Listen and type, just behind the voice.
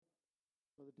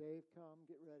Brother Dave, come.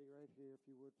 Get ready right here, if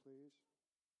you would, please.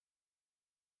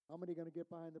 How many are going to get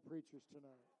behind the preachers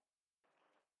tonight?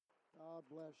 God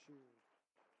bless you.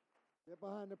 Get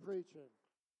behind the preaching.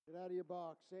 Get out of your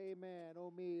box. Amen.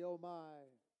 Oh me, oh my.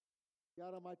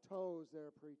 Got on my toes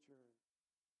there, preacher.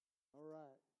 All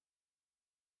right.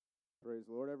 Praise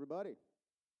the Lord, everybody.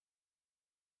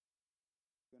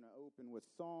 Going to open with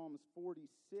Psalms 46,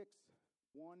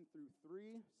 1 through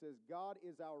 3. It says, God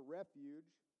is our refuge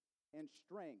and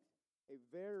strength, a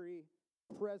very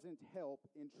present help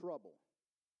in trouble.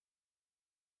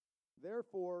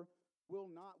 Therefore will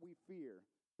not we fear,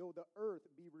 though the earth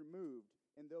be removed,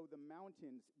 and though the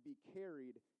mountains be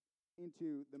carried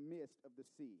into the midst of the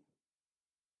sea.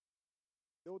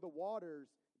 Though the waters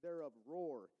thereof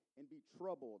roar and be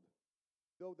troubled,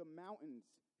 though the mountains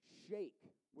shake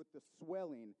with the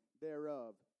swelling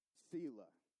thereof,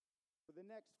 Selah. For the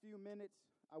next few minutes,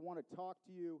 I want to talk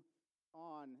to you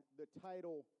on the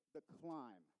title, The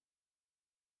Climb.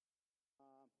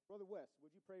 Brother Wes,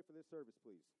 would you pray for this service,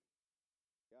 please?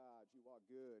 God, you are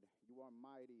good, you are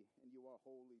mighty, and you are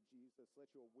holy, Jesus. Let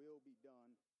your will be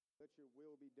done. Let your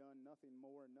will be done, nothing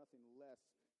more and nothing less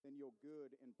than your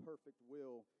good and perfect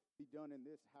will be done in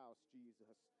this house,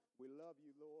 Jesus. We love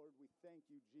you, Lord. We thank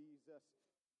you, Jesus.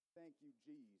 Thank you,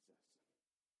 Jesus.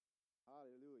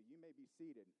 Hallelujah. You may be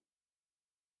seated.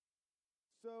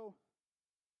 So,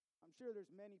 I'm sure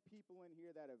there's many people in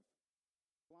here that have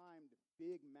climbed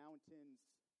big mountains,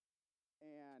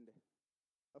 and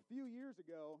a few years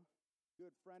ago, a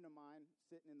good friend of mine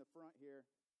sitting in the front here,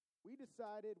 we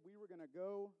decided we were going to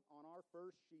go on our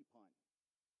first sheep hunt.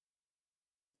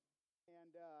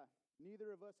 And neither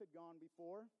of us had gone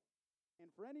before. And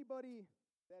for anybody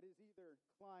that has either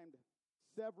climbed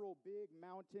several big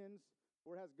mountains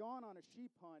or has gone on a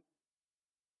sheep hunt,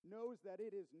 knows that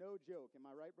it is no joke. Am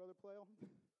I right, Brother Plale?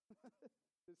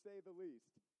 To say the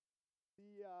least.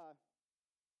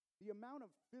 The amount of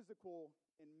physical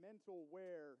and mental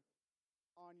wear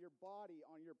on your body,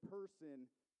 on your person,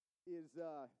 is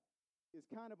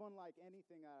kind of unlike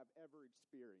anything I've ever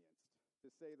experienced, to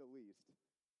say the least.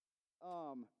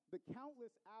 The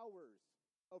countless hours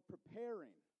of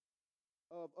preparing,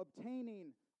 of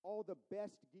obtaining all the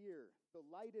best gear, the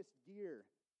lightest gear,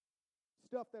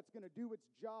 stuff that's going to do its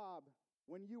job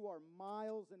when you are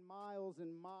miles and miles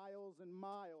and miles and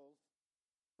miles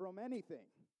from anything.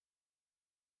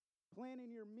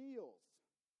 Planning your meals,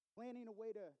 planning a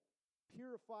way to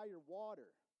purify your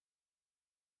water,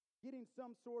 getting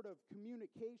some sort of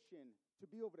communication to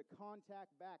be able to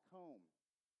contact back home.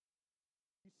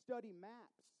 You study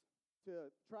maps to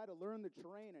try to learn the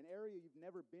terrain, an area you've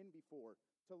never been before,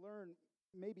 to learn,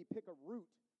 maybe pick a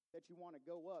route that you want to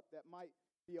go up that might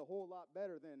be a whole lot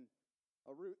better than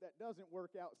a route that doesn't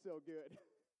work out so good.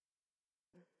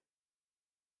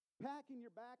 Packing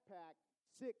your backpack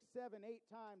 6, 7, 8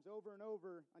 times over and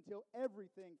over until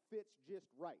everything fits just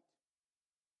right.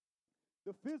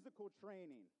 The physical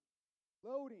training,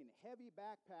 loading heavy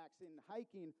backpacks and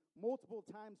hiking multiple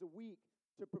times a week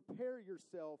to prepare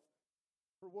yourself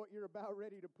for what you're about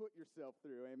ready to put yourself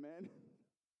through, amen?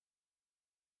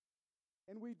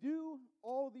 And we did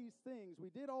all these things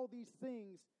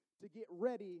to get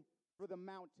ready for the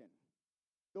mountain.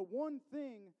 The one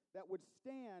thing that would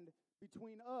stand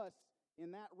between us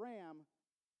and that ram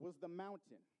was the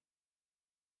mountain.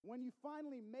 When you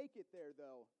finally make it there,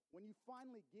 though, when you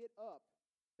finally get up,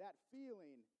 that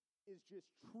feeling is just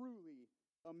truly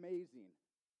amazing.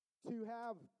 To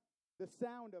have the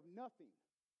sound of nothing,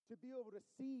 to be able to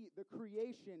see the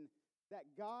creation that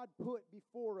God put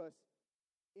before us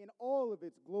in all of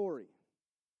its glory.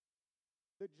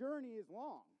 The journey is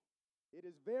long. It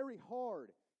is very hard.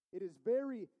 It is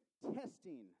very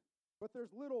testing. But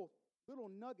there's little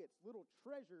nuggets, little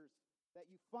treasures that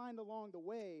you find along the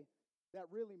way that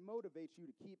really motivates you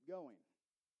to keep going.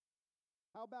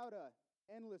 How about a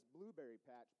endless blueberry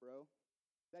patch, bro?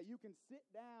 That you can sit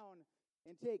down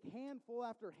and take handful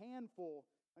after handful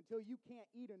until you can't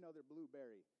eat another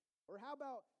blueberry. Or how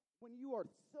about when you are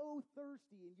so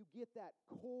thirsty and you get that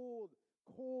cold,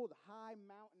 high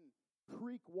mountain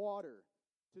creek water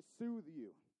to soothe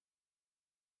you.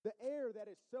 The air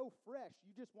that is so fresh,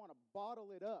 you just want to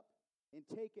bottle it up and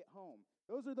take it home.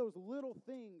 Those are those little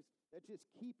things that just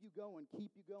keep you going,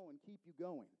 keep you going, keep you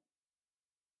going.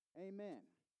 Amen.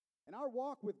 And our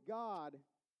walk with God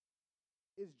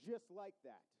is just like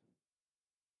that.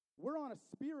 We're on a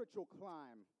spiritual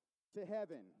climb to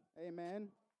heaven. Amen.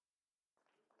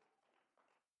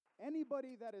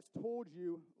 Anybody that has told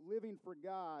you living for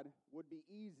God would be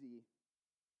easy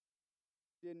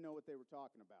didn't know what they were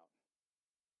talking about.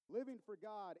 Living for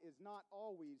God is not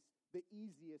always the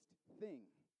easiest thing.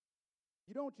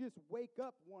 You don't just wake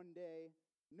up one day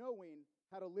knowing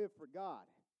how to live for God.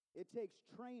 It takes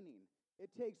training. It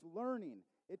takes learning.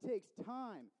 It takes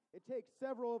time. It takes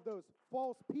several of those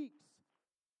false peaks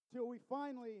till we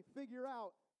finally figure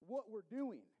out what we're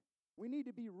doing. We need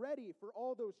to be ready for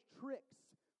all those tricks,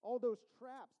 all those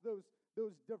traps,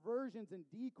 those diversions and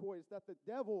decoys that the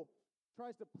devil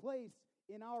tries to place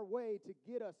in our way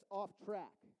to get us off track.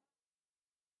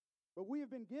 But we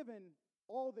have been given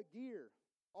all the gear,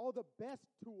 all the best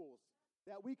tools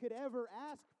that we could ever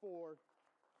ask for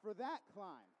that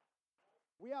climb.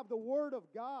 We have the Word of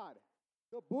God,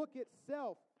 the book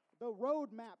itself, the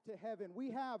roadmap to heaven.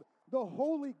 We have the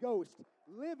Holy Ghost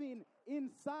living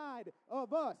inside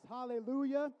of us.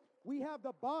 Hallelujah. We have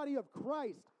the body of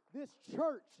Christ, this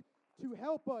church, to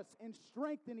help us and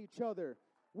strengthen each other.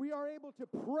 We are able to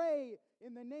pray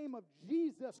in the name of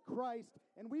Jesus Christ,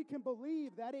 and we can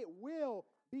believe that it will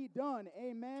be done.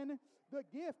 Amen. The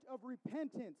gift of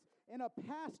repentance and a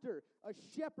pastor, a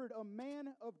shepherd, a man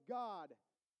of God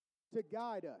to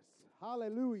guide us.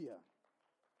 Hallelujah.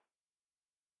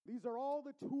 These are all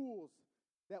the tools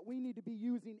that we need to be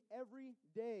using every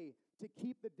day to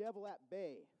keep the devil at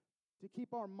bay, to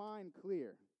keep our mind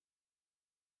clear.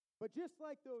 But just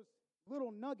like those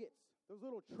little nuggets, those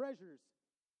little treasures,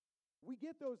 we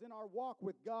get those in our walk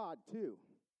with God too.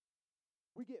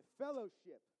 We get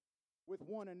fellowship with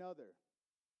one another.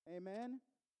 Amen?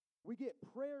 We get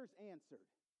prayers answered.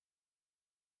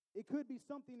 It could be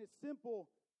something as simple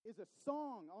as a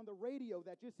song on the radio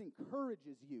that just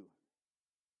encourages you.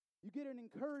 You get an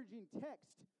encouraging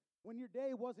text when your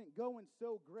day wasn't going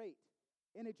so great,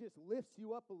 and it just lifts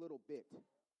you up a little bit.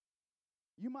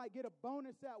 You might get a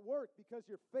bonus at work because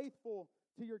you're faithful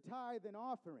to your tithe and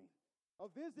offering. A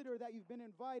visitor that you've been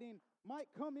inviting might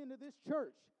come into this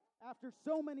church after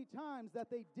so many times that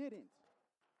they didn't.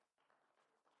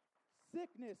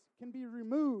 Sickness can be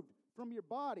removed from your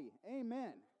body.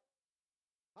 Amen.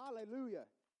 Hallelujah.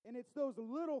 And it's those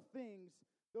little things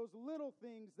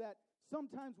that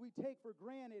sometimes we take for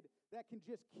granted that can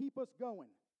just keep us going.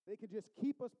 They can just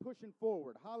keep us pushing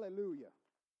forward. Hallelujah.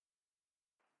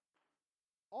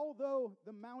 Although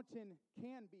the mountain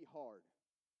can be hard,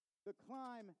 the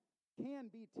climb can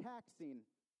be taxing,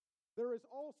 there is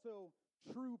also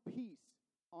true peace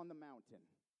on the mountain.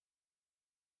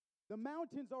 The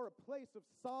mountains are a place of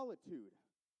solitude,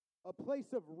 a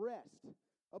place of rest,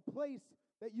 a place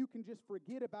that you can just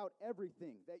forget about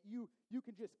everything, that you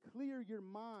can just clear your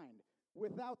mind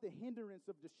without the hindrance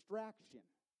of distraction.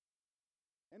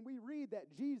 And we read that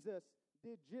Jesus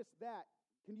did just that.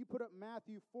 Can you put up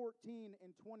Matthew 14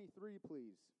 and 23,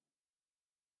 please?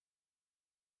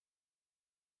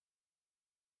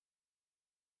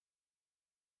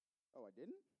 Oh, I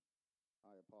didn't?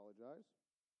 I apologize.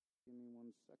 Give me 1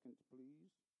 second,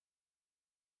 please.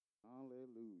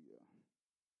 Hallelujah.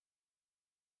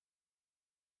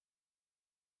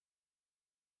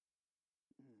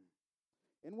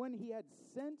 And when he had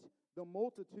sent the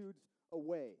multitudes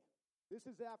away, this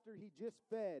is after he just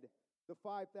fed the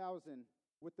 5,000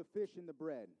 with the fish and the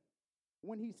bread.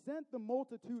 When he sent the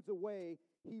multitudes away,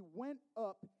 he went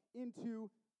up into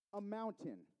a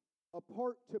mountain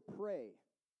apart to pray.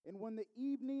 And when the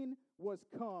evening was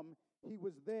come, he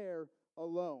was there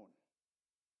alone.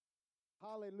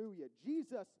 Hallelujah.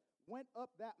 Jesus went up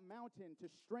that mountain to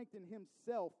strengthen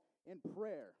himself in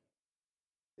prayer.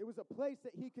 It was a place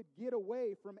that he could get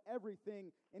away from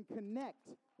everything and connect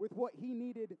with what he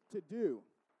needed to do.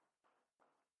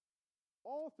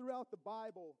 All throughout the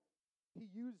Bible, he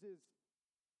uses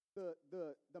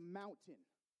the mountain.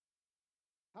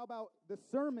 How about the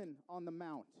Sermon on the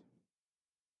Mount?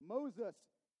 Moses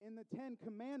in the 10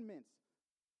 Commandments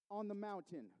on the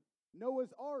mountain.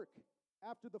 Noah's Ark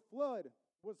after the flood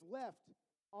was left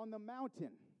on the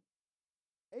mountain.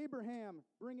 Abraham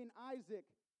bringing Isaac,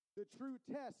 the true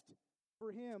test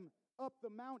for him, up the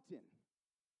mountain.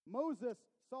 Moses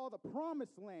saw the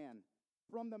promised land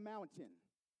from the mountain.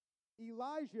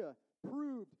 Elijah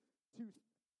proved to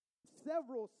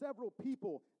several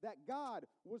people that God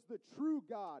was the true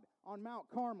God on Mount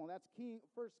Carmel. That's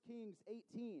 1 Kings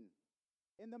 18.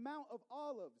 In the Mount of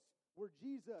Olives, where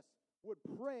Jesus would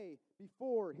pray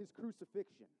before his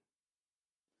crucifixion.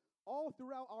 All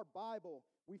throughout our Bible,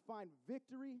 we find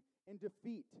victory and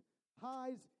defeat,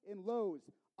 highs and lows,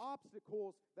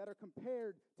 obstacles that are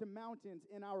compared to mountains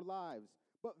in our lives.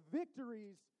 But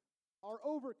victories are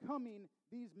overcoming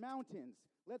these mountains.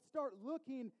 Let's start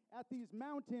looking at these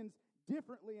mountains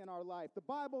differently in our life. The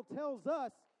Bible tells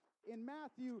us in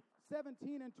Matthew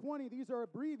 17 and 20, these are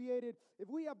abbreviated, if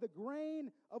we have the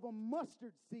grain of a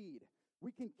mustard seed,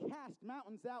 we can cast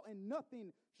mountains out and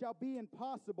nothing shall be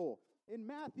impossible. In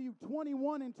Matthew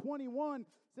 21 and 21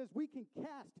 says we can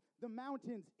cast the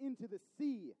mountains into the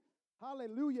sea.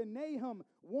 Hallelujah. Nahum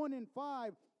 1 and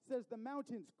 5 says the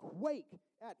mountains quake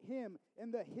at him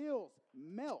and the hills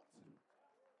melt.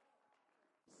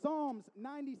 Psalms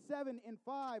 97 and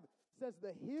 5 says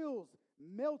the hills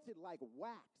melted like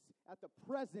wax at the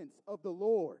presence of the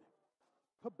Lord.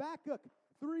 Habakkuk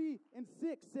 3 and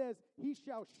 6 says he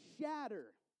shall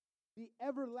shatter the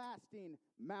everlasting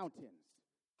mountains.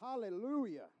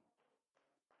 Hallelujah.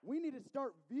 We need to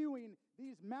start viewing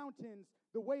these mountains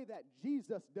the way that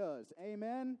Jesus does.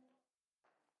 Amen.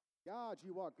 God,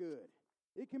 you are good.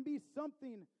 It can be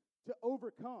something to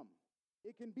overcome.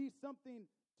 It can be something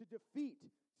to defeat,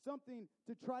 something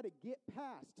to try to get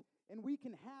past. And we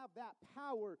can have that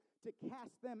power to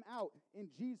cast them out in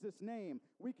Jesus' name.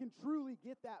 We can truly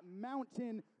get that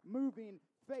mountain moving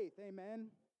faith. Amen.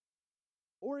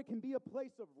 Or it can be a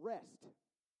place of rest.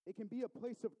 It can be a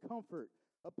place of comfort,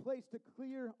 a place to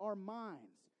clear our minds,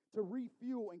 to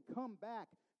refuel and come back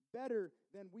better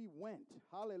than we went.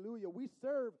 Hallelujah. We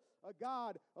serve a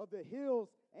God of the hills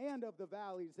and of the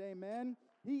valleys. Amen.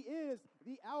 He is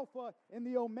the Alpha and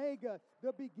the Omega,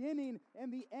 the beginning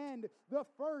and the end, the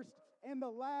first and the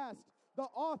last, the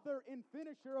author and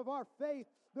finisher of our faith,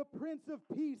 the Prince of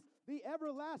Peace, the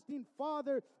everlasting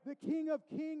Father, the King of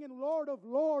Kings and Lord of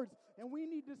Lords. And we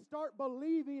need to start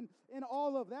believing in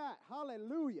all of that.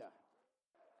 Hallelujah.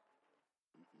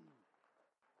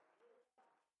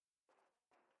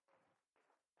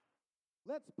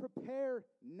 Let's prepare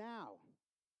now.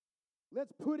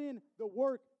 Let's put in the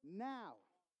work now.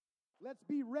 Let's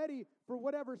be ready for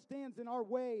whatever stands in our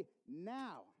way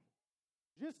now.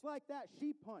 Just like that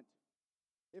sheep hunt.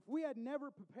 If we had never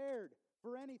prepared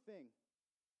for anything,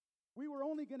 we were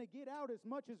only going to get out as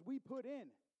much as we put in.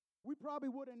 We probably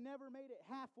would have never made it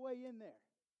halfway in there.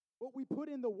 But we put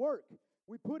in the work.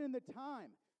 We put in the time.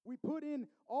 We put in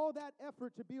all that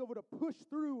effort to be able to push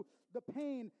through the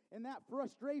pain and that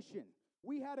frustration.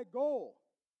 We had a goal.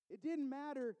 It didn't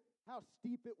matter how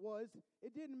steep it was.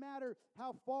 It didn't matter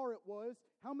how far it was,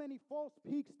 how many false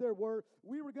peaks there were.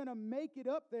 We were going to make it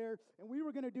up there, and we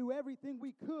were going to do everything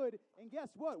we could. And guess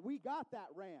what? We got that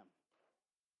ram.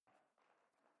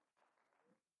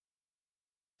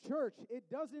 Church, it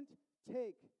doesn't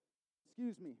take,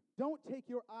 don't take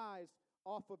your eyes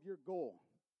off of your goal,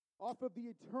 off of the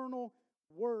eternal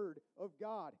word of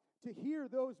God. To hear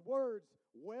those words,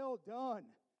 well done,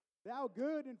 thou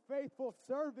good and faithful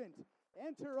servant,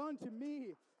 enter unto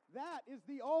me. That is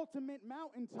the ultimate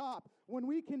mountaintop when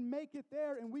we can make it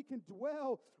there and we can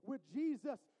dwell with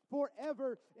Jesus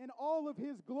forever in all of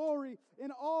his glory,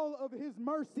 in all of his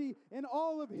mercy, in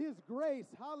all of his grace.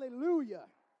 Hallelujah.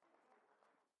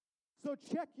 So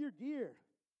check your gear.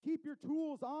 Keep your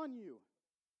tools on you.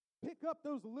 Pick up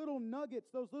those little nuggets,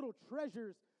 those little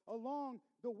treasures along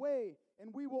the way,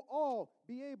 and we will all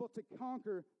be able to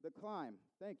conquer the climb.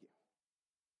 Thank you.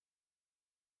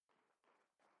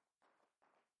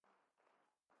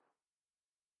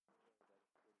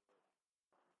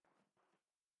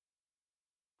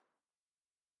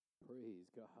 Praise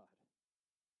God.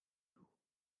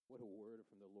 What a word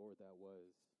from the Lord that was.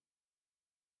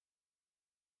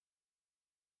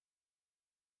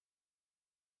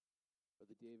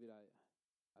 Brother David,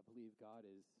 I believe God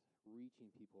is reaching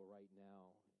people right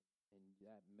now, and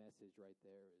that message right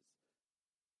there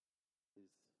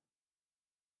is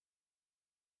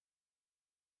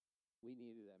we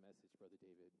needed that message, Brother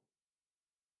David.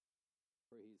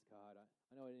 Praise God. I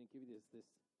know I didn't give you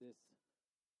this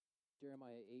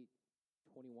Jeremiah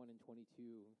 8:21 and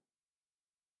 22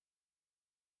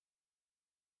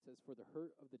 says, "For the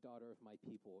hurt of the daughter of my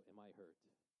people am I hurt.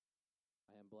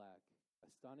 I am black.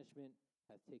 Astonishment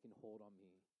hath taken hold on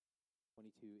me."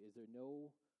 22, "Is there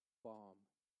no balm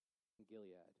in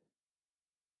Gilead?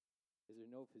 Is there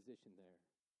no physician there?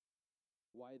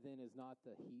 Why then is not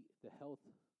the health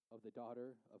of the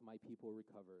daughter of my people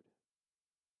recovered?"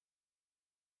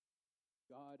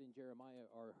 God and Jeremiah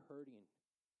are hurting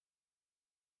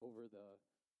over the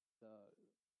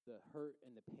hurt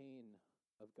and the pain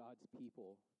of God's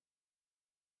people.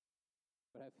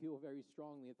 But I feel very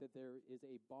strongly that there is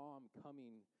a balm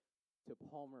coming to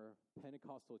Palmer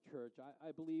Pentecostal Church.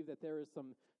 I believe that there is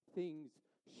some things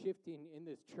shifting in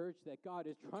this church that God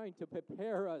is trying to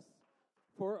prepare us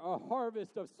for a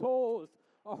harvest of souls,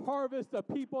 a harvest of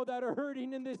people that are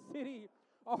hurting in this city,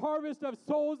 a harvest of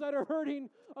souls that are hurting,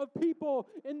 of people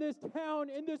in this town,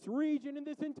 in this region, in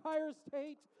this entire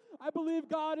state. I believe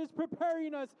God is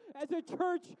preparing us as a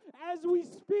church as we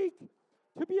speak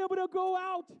to be able to go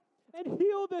out and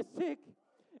heal the sick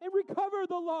and recover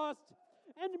the lost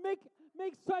and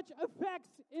make such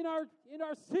effects in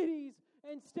our cities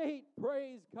and state.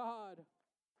 Praise God.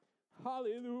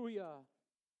 Hallelujah.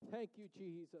 Thank you,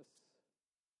 Jesus.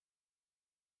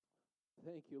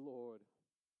 Thank you, Lord.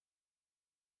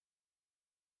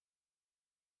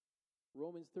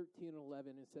 Romans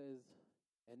 13:11, it says,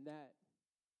 and that,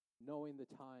 knowing the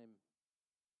time,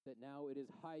 that now it is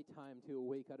high time to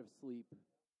awake out of sleep.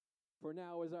 For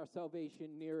now is our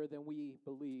salvation nearer than we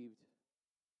believed.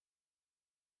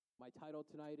 My title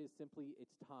tonight is simply,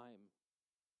 It's Time.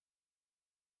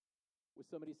 Would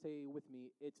somebody say with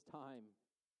me, it's time?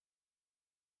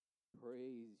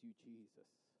 Praise you, Jesus.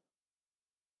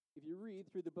 If you read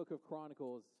through the book of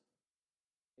Chronicles,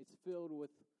 it's filled with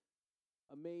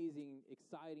amazing,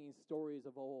 exciting stories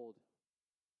of old.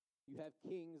 You have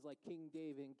kings like King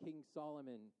David and King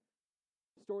Solomon,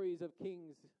 stories of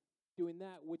kings doing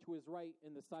that which was right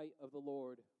in the sight of the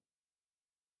Lord.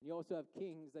 And you also have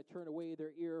kings that turn away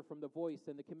their ear from the voice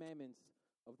and the commandments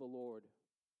of the Lord.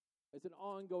 It's an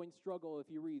ongoing struggle if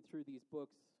you read through these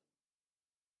books.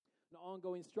 An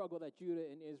ongoing struggle that Judah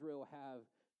and Israel have.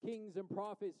 Kings and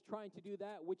prophets trying to do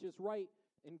that which is right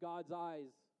in God's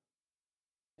eyes.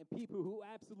 And people who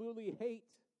absolutely hate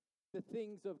the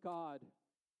things of God.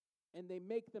 And they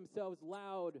make themselves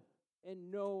loud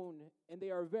and known. And they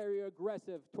are very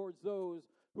aggressive towards those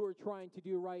who are trying to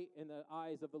do right in the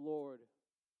eyes of the Lord.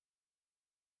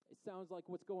 It sounds like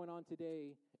what's going on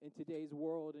today in today's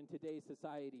world, in today's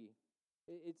society.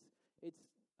 It's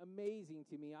amazing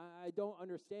to me. I don't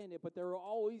understand it, but there will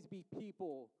always be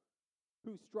people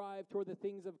who strive toward the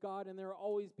things of God, and there will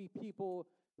always be people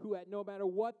who, at no matter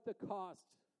what the cost,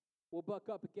 will buck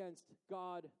up against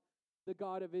God, the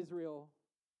God of Israel,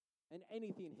 and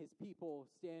anything his people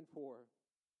stand for.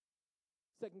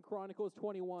 2 Chronicles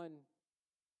 21,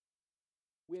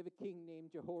 we have a king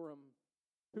named Jehoram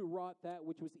who wrought that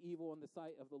which was evil in the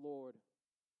sight of the Lord,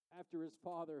 after his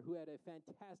father, who had a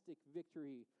fantastic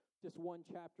victory just one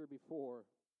chapter before.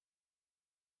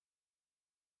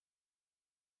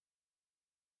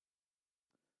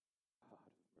 God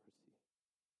of mercy.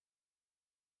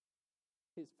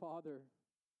 His father,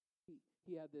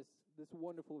 he had this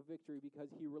wonderful victory because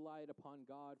he relied upon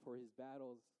God for his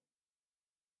battles.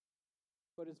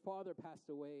 But his father passed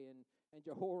away, and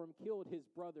Jehoram killed his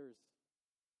brothers.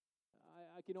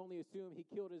 I can only assume he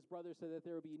killed his brothers so that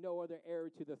there would be no other heir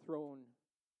to the throne.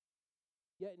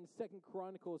 Yet in 2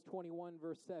 Chronicles 21,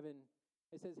 verse 7,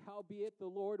 it says, howbeit the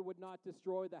Lord would not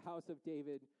destroy the house of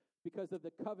David because of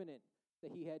the covenant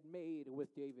that he had made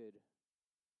with David,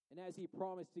 and as he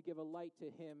promised to give a light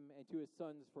to him and to his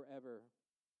sons forever.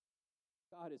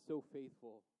 God is so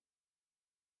faithful.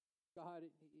 God,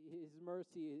 his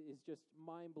mercy is just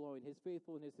mind-blowing. His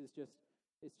faithfulness is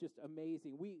just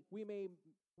amazing.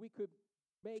 We could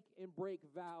make and break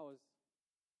vows.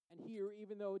 And here,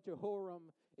 even though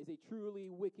Jehoram is a truly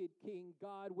wicked king,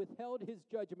 God withheld his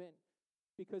judgment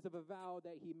because of a vow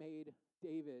that he made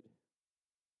David.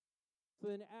 So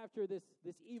then after this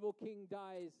evil king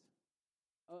dies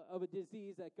of a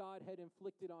disease that God had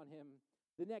inflicted on him,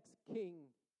 the next king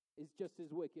is just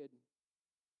as wicked.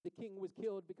 The king was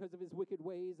killed because of his wicked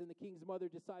ways, and the king's mother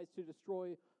decides to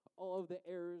destroy all of the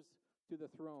heirs to the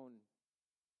throne.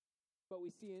 But we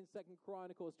see in 2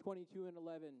 Chronicles 22 and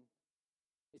 11,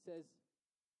 it says,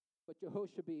 but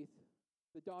Jehoshabeth,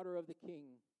 the daughter of the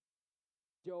king,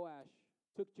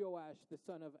 took Joash, the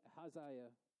son of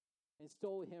Ahaziah, and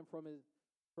stole him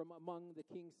from among the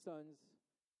king's sons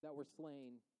that were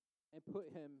slain, and put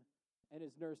him and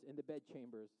his nurse in the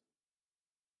bedchambers.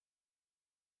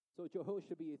 So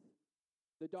Jehoshabeth,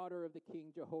 the daughter of the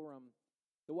king Jehoram,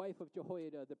 the wife of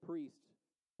Jehoiada the priest,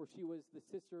 for she was the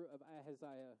sister of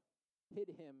Ahaziah, hid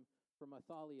him from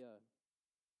Athaliah,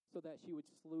 so that she would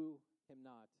slew him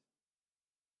not.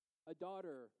 A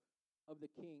daughter of the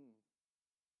king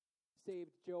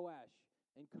saved Joash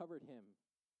and covered him.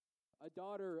 A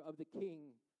daughter of the king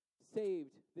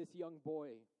saved this young boy.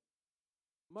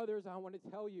 Mothers, I want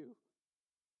to tell you,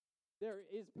 there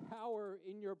is power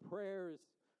in your prayers.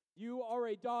 You are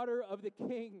a daughter of the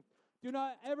king. Do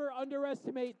not ever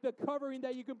underestimate the covering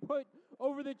that you can put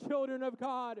over the children of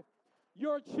God.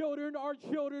 Your children are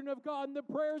children of God, and the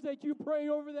prayers that you pray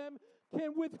over them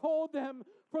can withhold them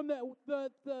from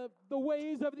the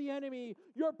ways of the enemy.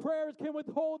 Your prayers can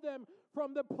withhold them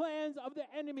from the plans of the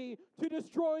enemy to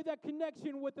destroy that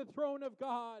connection with the throne of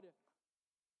God.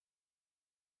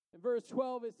 In verse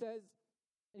 12 it says,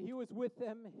 and he was with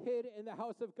them, hid in the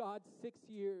house of God 6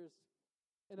 years.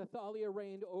 And Athaliah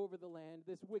reigned over the land.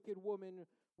 This wicked woman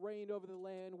reigned over the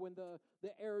land when the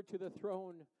heir to the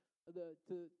throne,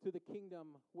 to the kingdom,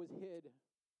 was hid.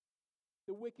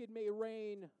 The wicked may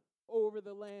reign over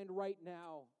the land right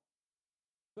now.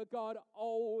 But God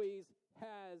always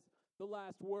has the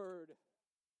last word.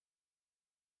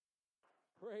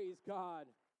 Praise God.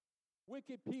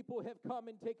 Wicked people have come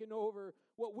and taken over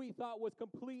what we thought was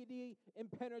completely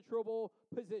impenetrable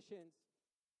positions.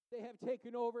 They have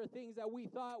taken over things that we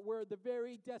thought were the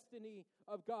very destiny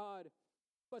of God.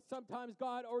 But sometimes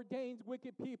God ordains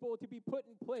wicked people to be put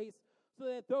in place so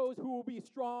that those who will be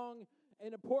strong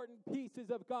and important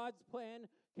pieces of God's plan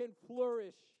can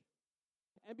flourish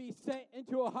and be sent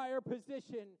into a higher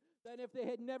position than if they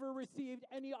had never received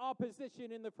any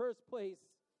opposition in the first place.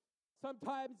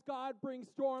 Sometimes God brings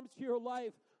storms to your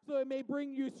life so it may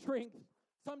bring you strength.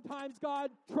 Sometimes God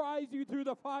tries you through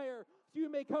the fire so you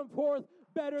may come forth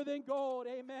better than gold.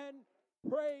 Amen.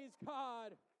 Praise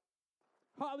God.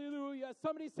 Hallelujah.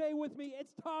 Somebody say with me,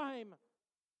 it's time.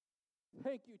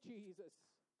 Thank you, Jesus.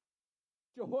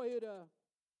 Jehoiada,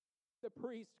 the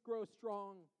priest, grows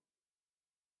strong.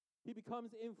 He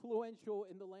becomes influential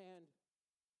in the land.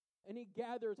 And he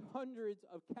gathers hundreds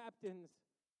of captains.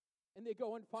 And they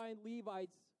go and find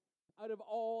Levites out of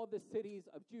all the cities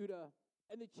of Judah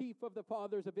and the chief of the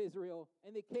fathers of Israel.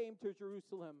 And they came to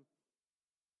Jerusalem.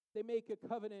 They make a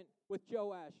covenant with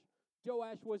Joash.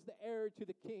 Joash was the heir to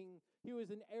the king. He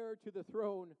was an heir to the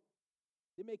throne.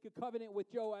 They make a covenant with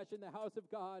Joash in the house of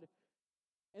God.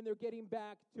 And they're getting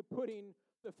back to putting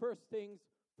the first things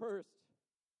first.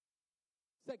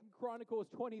 2 Chronicles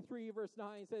 23 verse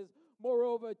 9 says,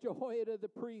 Moreover, Jehoiada the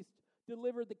priest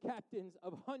delivered the captains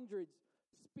of hundreds,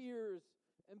 spears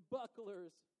and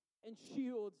bucklers and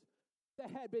shields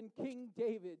that had been King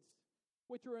David's,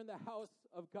 which were in the house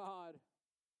of God.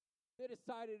 They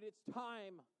decided it's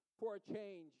time for a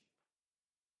change.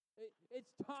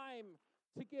 It's time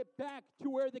to get back to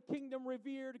where the kingdom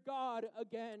revered God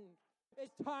again.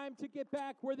 It's time to get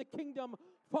back where the kingdom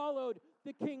followed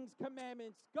the king's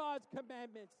commandments, God's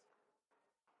commandments.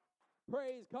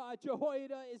 Praise God.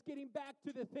 Jehoiada is getting back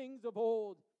to the things of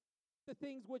old, the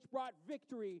things which brought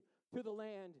victory to the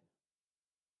land.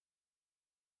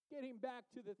 Getting back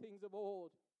to the things of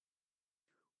old.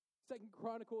 2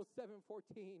 Chronicles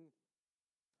 7:14.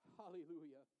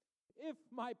 Hallelujah. If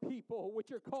my people,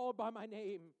 which are called by my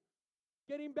name,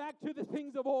 getting back to the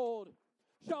things of old,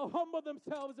 shall humble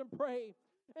themselves and pray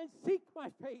and seek my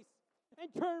face and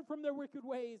turn from their wicked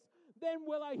ways, then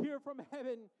will I hear from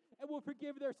heaven and will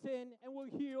forgive their sin and will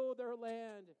heal their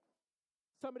land.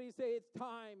 Somebody say it's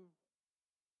time.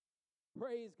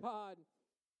 Praise God.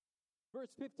 Verse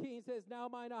 15 says, Now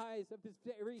mine eyes, of this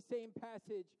very same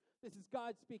passage, this is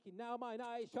God speaking, now mine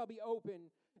eyes shall be open,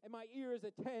 and my ears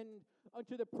attend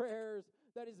unto the prayers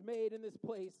that is made in this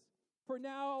place. For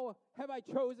now have I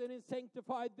chosen and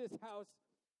sanctified this house,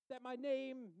 that my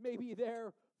name may be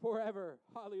there forever.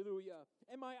 Hallelujah.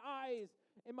 And my eyes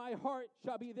and my heart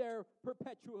shall be there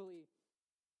perpetually.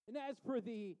 And as for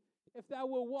thee, if thou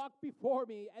wilt walk before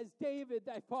me, as David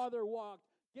thy father walked,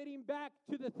 getting back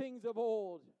to the things of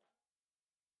old,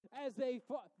 as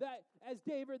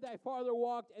David thy father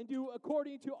walked, and do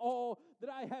according to all that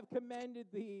I have commanded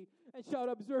thee, and shalt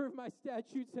observe my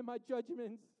statutes and my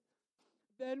judgments,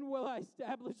 then will I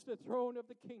establish the throne of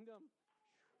the kingdom.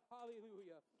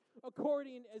 Hallelujah.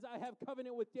 According as I have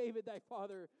covenant with David thy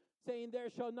father, saying, There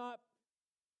shall not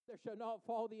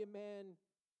fall thee a man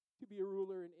to be a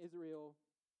ruler in Israel.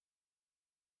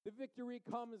 The victory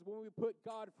comes when we put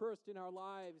God first in our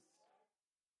lives.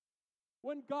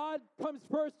 When God comes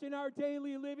first in our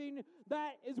daily living,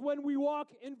 that is when we walk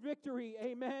in victory.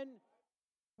 Amen.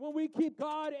 When we keep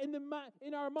God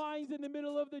in our minds in the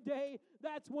middle of the day,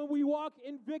 that's when we walk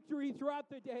in victory throughout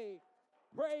the day.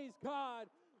 Praise God.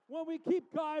 When we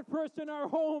keep God first in our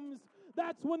homes,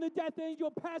 that's when the death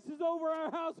angel passes over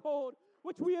our household,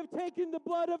 which we have taken the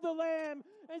blood of the Lamb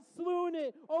and slewn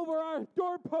it over our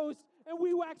doorposts, and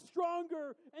we wax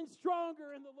stronger and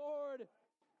stronger in the Lord.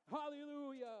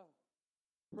 Hallelujah.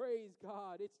 Praise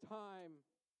God. It's time.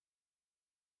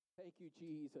 Thank you,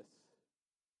 Jesus.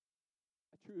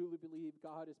 I truly believe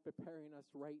God is preparing us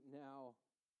right now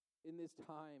in this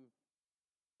time.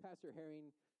 Pastor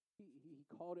Herring, he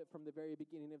called it from the very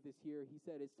beginning of this year. He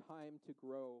said it's time to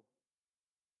grow.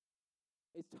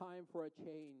 It's time for a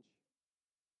change.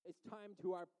 It's time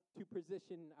to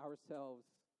position ourselves.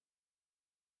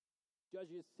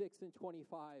 Judges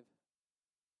 6:25.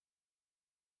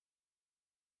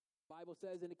 Bible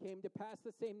says, And it came to pass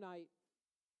the same night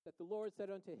that the Lord said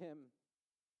unto him,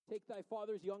 Take thy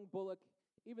father's young bullock,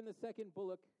 even the second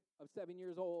bullock of 7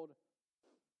 years old,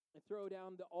 and throw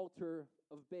down the altar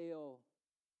of Baal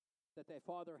that thy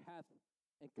father hath,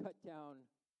 and cut down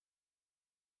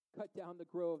the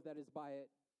grove that is by it,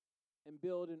 and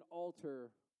build an altar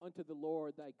unto the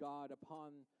Lord thy God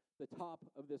upon the top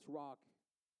of this rock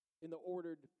in the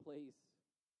ordered place.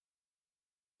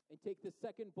 And take the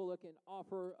second bullock and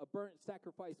offer a burnt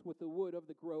sacrifice with the wood of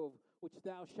the grove, which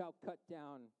thou shalt cut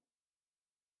down.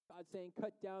 God's saying,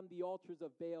 cut down the altars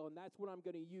of Baal, and that's what I'm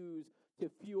going to use to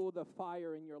fuel the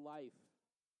fire in your life.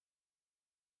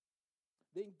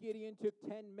 Then Gideon took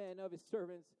 10 men of his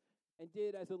servants and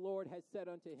did as the Lord had said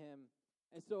unto him.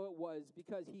 And so it was,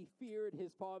 because he feared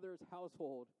his father's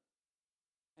household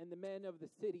and the men of the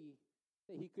city,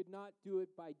 that he could not do it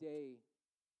by day,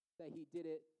 that he did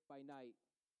it by night.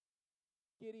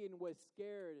 Gideon was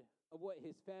scared of what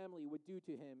his family would do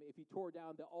to him if he tore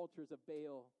down the altars of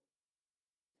Baal.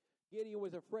 Gideon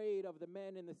was afraid of the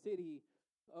men in the city,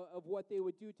 of what they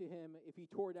would do to him if he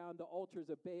tore down the altars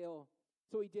of Baal.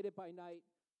 So he did it by night.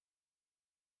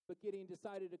 But Gideon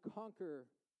decided to conquer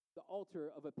the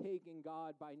altar of a pagan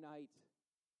god by night.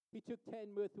 He took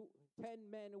 10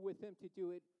 men with him to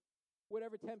do it.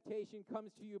 Whatever temptation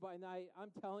comes to you by night,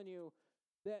 I'm telling you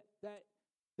that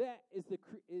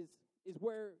is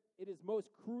where it is most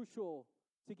crucial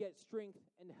to get strength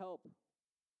and help.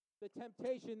 The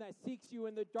temptation that seeks you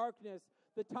in the darkness,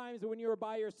 the times when you're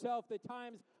by yourself, the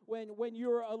times when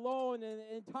you're alone,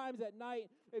 and times at night,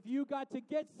 if you got to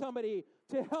get somebody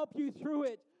to help you through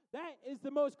it, that is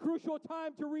the most crucial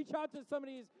time to reach out to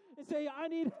somebody and say, I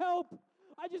need help.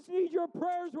 I just need your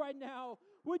prayers right now.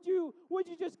 Would you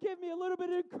just give me a little bit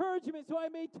of encouragement so I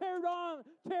may tear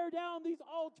down these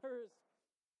altars?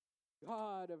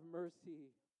 God of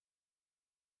mercy.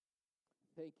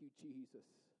 Thank you, Jesus.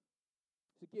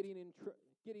 So Gideon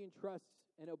trusts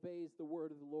and obeys the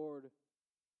word of the Lord,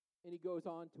 and he goes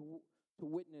on to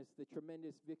witness the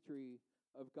tremendous victory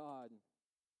of God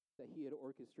that he had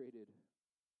orchestrated.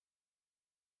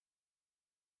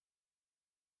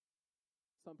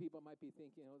 Some people might be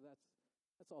thinking,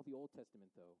 that's all the Old Testament,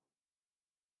 though.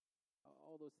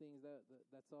 All those things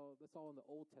that's all in the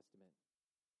Old Testament.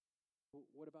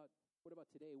 What about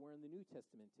today? We're in the New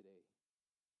Testament today.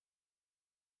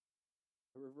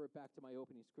 I revert back to my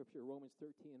opening scripture, Romans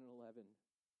 13 and 11.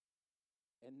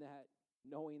 And that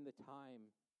knowing the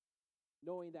time,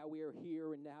 knowing that we are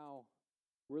here and now,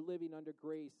 we're living under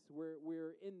grace,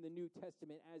 we're in the New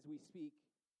Testament as we speak,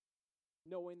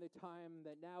 knowing the time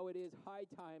that now it is high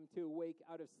time to awake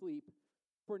out of sleep.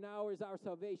 For now is our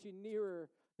salvation nearer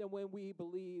than when we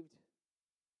believed.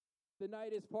 The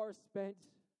night is far spent,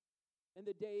 and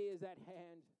the day is at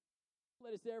hand.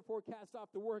 Let us therefore cast off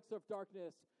the works of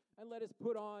darkness, and let us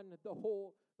put on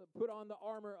the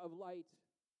armor of light.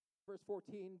 Verse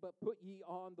 14, but put ye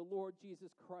on the Lord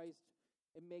Jesus Christ,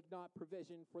 and make not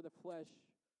provision for the flesh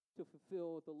to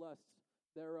fulfill the lusts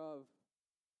thereof.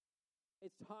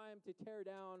 It's time to tear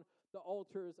down the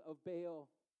altars of Baal,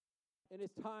 and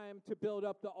it's time to build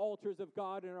up the altars of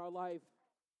God in our life.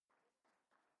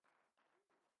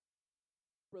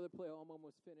 Brother Playo, I'm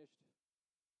almost finished.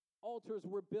 Altars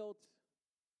were built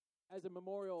as a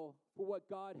memorial for what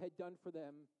God had done for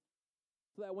them,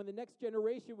 so that when the next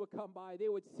generation would come by, they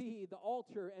would see the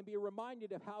altar and be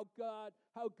reminded of how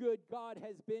good God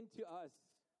has been to us.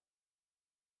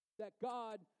 That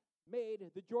God made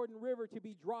the Jordan River to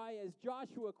be dry as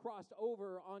Joshua crossed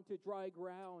over onto dry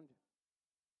ground.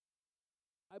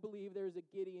 I believe there's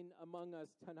a Gideon among us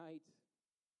tonight.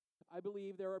 I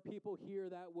believe there are people here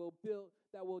that will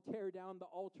tear down the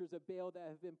altars of Baal that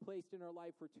have been placed in our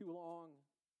life for too long.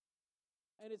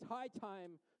 And it's high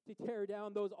time to tear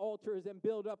down those altars and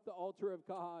build up the altar of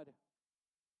God.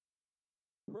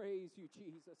 Praise you,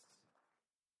 Jesus.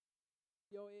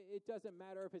 It doesn't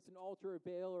matter if it's an altar of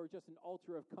Baal or just an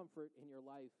altar of comfort in your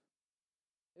life.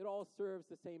 It all serves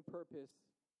the same purpose.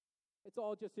 It's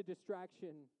all just a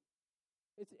distraction.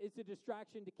 It's a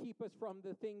distraction to keep us from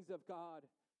the things of God.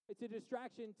 It's a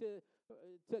distraction to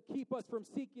keep us from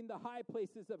seeking the high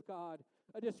places of God.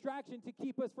 A distraction to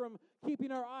keep us from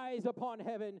keeping our eyes upon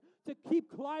heaven. To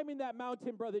keep climbing that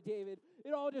mountain, Brother David.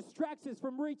 It all distracts us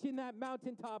from reaching that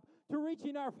mountaintop, to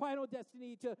reaching our final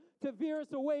destiny, to veer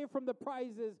us away from the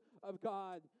prizes of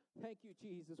God. Thank you,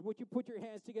 Jesus. Would you put your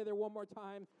hands together one more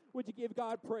time? Would you give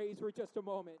God praise for just a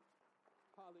moment?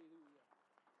 Hallelujah.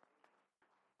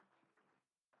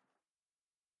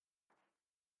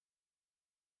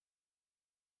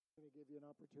 I'm going to give you an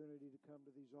opportunity to come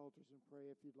to these altars and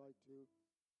pray if you'd like to.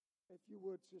 If you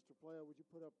would, Sister Playa, would you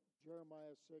put up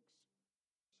Jeremiah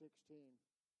 6:16?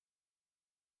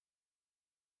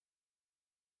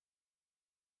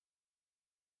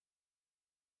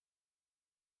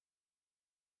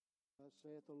 Thus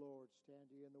saith the Lord,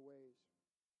 stand ye in the ways,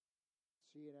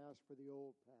 see and ask for the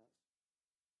old paths.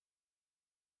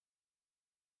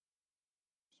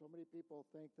 So many people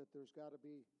think that there's got to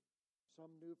be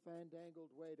some new fandangled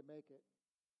way to make it.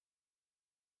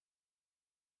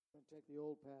 And take the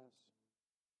old paths.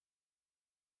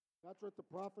 That's what the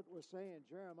prophet was saying.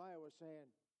 Jeremiah was saying,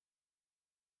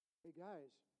 hey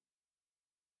guys,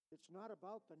 it's not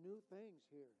about the new things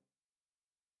here.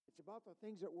 It's about the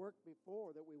things that worked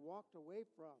before that we walked away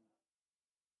from.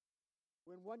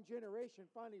 When one generation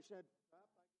finally said,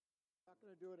 I'm not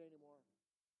going to do it anymore.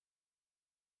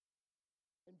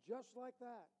 And just like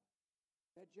that,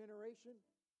 that generation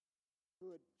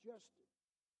who had just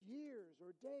years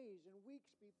or days and weeks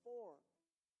before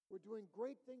were doing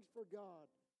great things for God,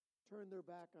 turned their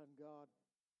back on God,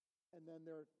 and then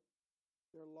they're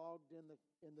logged in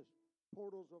the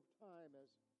portals of time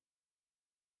as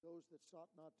those that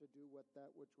sought not to do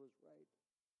that which was right.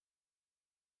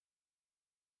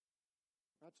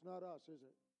 That's not us, is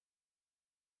it?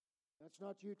 That's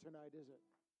not you tonight, is it?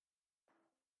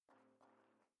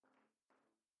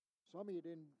 Some of you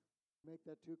didn't make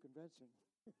that too convincing.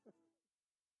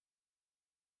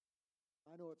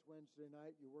 I know it's Wednesday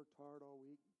night. You worked hard all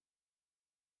week.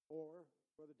 Or,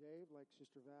 Brother Dave, like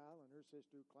Sister Val and her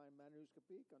sister who climbed Manuska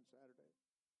Peak on Saturday.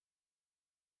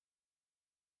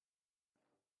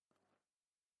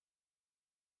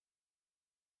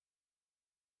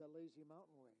 The Lazy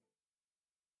Mountain Way.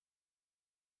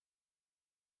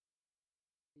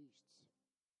 Beasts.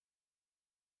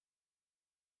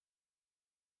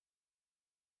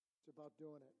 It's about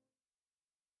doing it.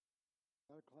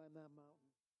 Got to climb that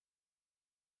mountain.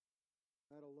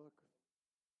 Got to look.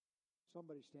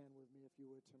 Somebody stand with me if you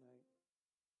would tonight.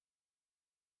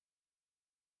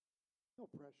 No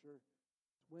pressure. It's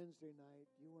Wednesday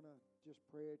night. You want to just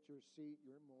pray at your seat,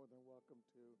 you're more than welcome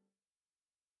to.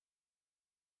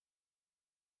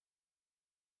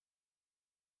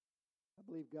 I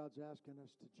believe God's asking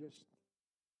us to just,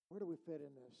 where do we fit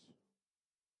in this?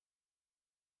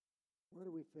 Where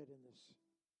do we fit in this?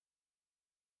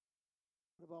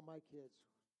 What about my kids?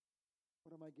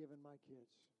 What am I giving my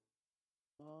kids?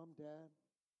 Mom, Dad,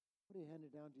 what are you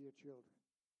handing down to your children?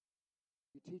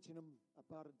 You're teaching them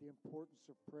about the importance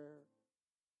of prayer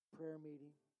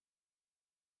meeting,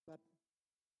 but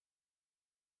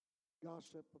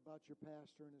gossip about your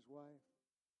pastor and his wife?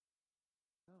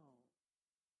 No.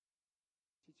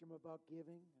 Teach them about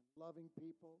giving and loving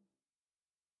people.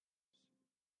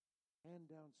 Hand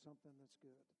down something that's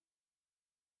good.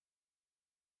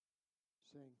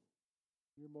 Sing.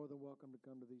 You're more than welcome to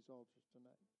come to these altars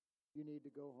tonight. You need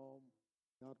to go home.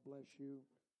 God bless you.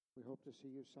 We hope to see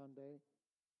you Sunday.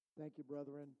 Thank you,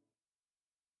 brethren.